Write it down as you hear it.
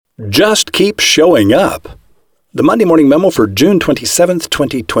Just keep showing up. The Monday Morning Memo for June 27th,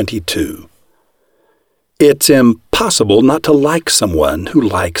 2022. It's impossible not to like someone who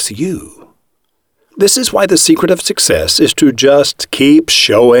likes you. This is why the secret of success is to just keep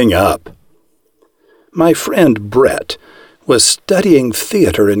showing up. My friend Brett was studying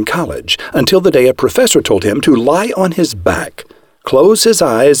theater in college until the day a professor told him to lie on his back, close his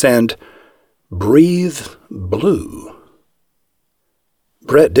eyes, and breathe blue.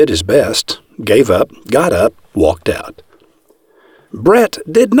 Brett did his best, gave up, got up, walked out. Brett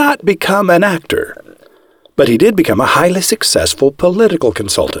did not become an actor, but he did become a highly successful political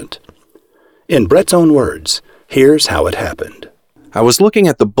consultant. In Brett's own words, here's how it happened. I was looking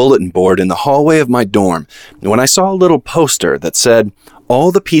at the bulletin board in the hallway of my dorm when I saw a little poster that said,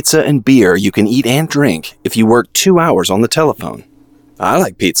 "All the pizza and beer you can eat and drink if you work 2 hours on the telephone." I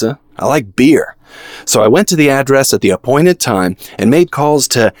like pizza. I like beer. So I went to the address at the appointed time and made calls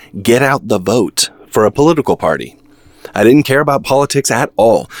to get out the vote for a political party. I didn't care about politics at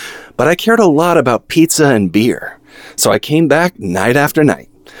all, but I cared a lot about pizza and beer. So I came back night after night.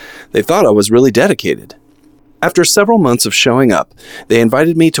 They thought I was really dedicated. After several months of showing up, they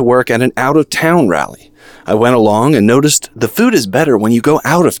invited me to work at an out-of-town rally. I went along and noticed the food is better when you go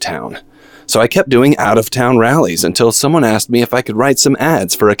out of town. So I kept doing out-of-town rallies until someone asked me if I could write some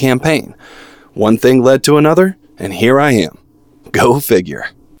ads for a campaign. One thing led to another, and here I am. Go figure.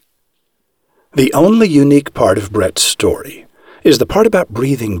 The only unique part of Brett's story is the part about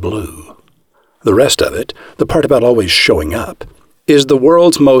breathing blue. The rest of it, the part about always showing up, is the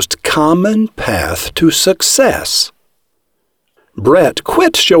world's most common path to success. Brett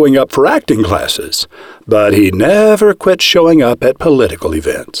quit showing up for acting classes, but he never quit showing up at political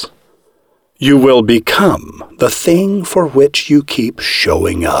events. You will become the thing for which you keep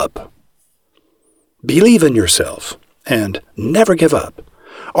showing up. Believe in yourself and never give up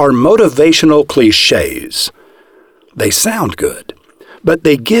are motivational cliches. They sound good, but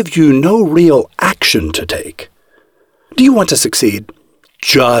they give you no real action to take. Do you want to succeed?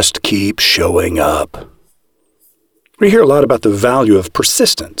 Just keep showing up. We hear a lot about the value of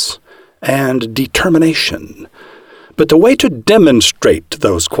persistence and determination, but the way to demonstrate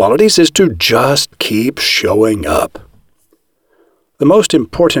those qualities is to just keep showing up. The most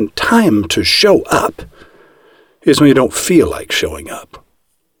important time to show up is when you don't feel like showing up.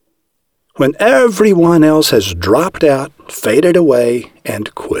 When everyone else has dropped out, faded away,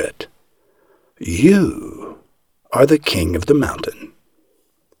 and quit. You are the king of the mountain.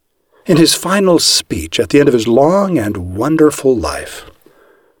 In his final speech at the end of his long and wonderful life,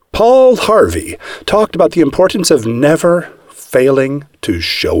 Paul Harvey talked about the importance of never failing to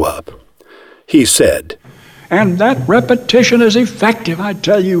show up. He said, "And that repetition is effective. I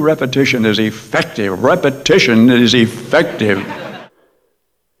tell you, repetition is effective. Repetition is effective."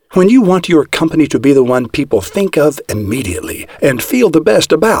 When you want your company to be the one people think of immediately and feel the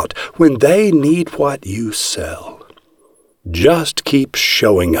best about when they need what you sell, just keep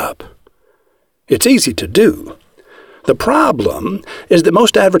showing up. It's easy to do. The problem is that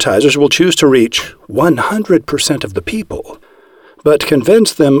most advertisers will choose to reach 100% of the people, but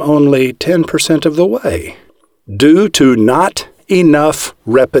convince them only 10% of the way, due to not enough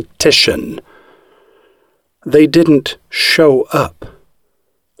repetition. They didn't show up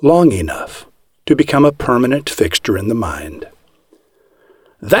long enough to become a permanent fixture in the mind.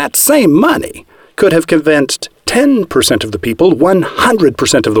 That same money could have convinced 10% of the people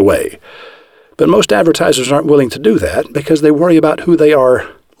 100% of the way. But most advertisers aren't willing to do that because they worry about who they are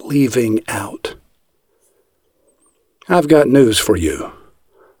leaving out. I've got news for you.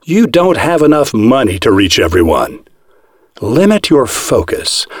 You don't have enough money to reach everyone. Limit your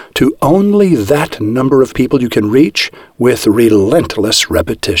focus to only that number of people you can reach with relentless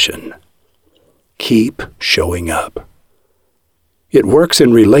repetition. Keep showing up. It works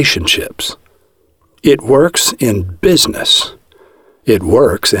in relationships. It works in business. It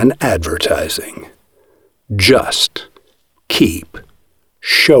works in advertising. Just keep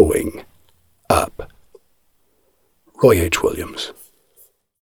showing up. Roy H. Williams.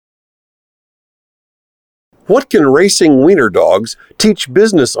 What can racing wiener dogs teach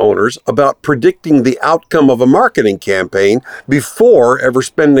business owners about predicting the outcome of a marketing campaign before ever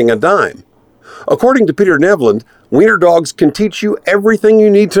spending a dime? According to Peter Nevland, wiener dogs can teach you everything you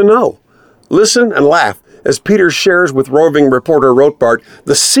need to know. Listen and laugh as Peter shares with roving reporter Rothbart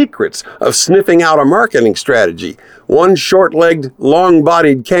the secrets of sniffing out a marketing strategy, one short-legged,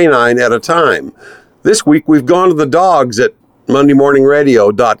 long-bodied canine at a time. This week we've gone to the dogs at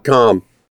MondayMorningRadio.com.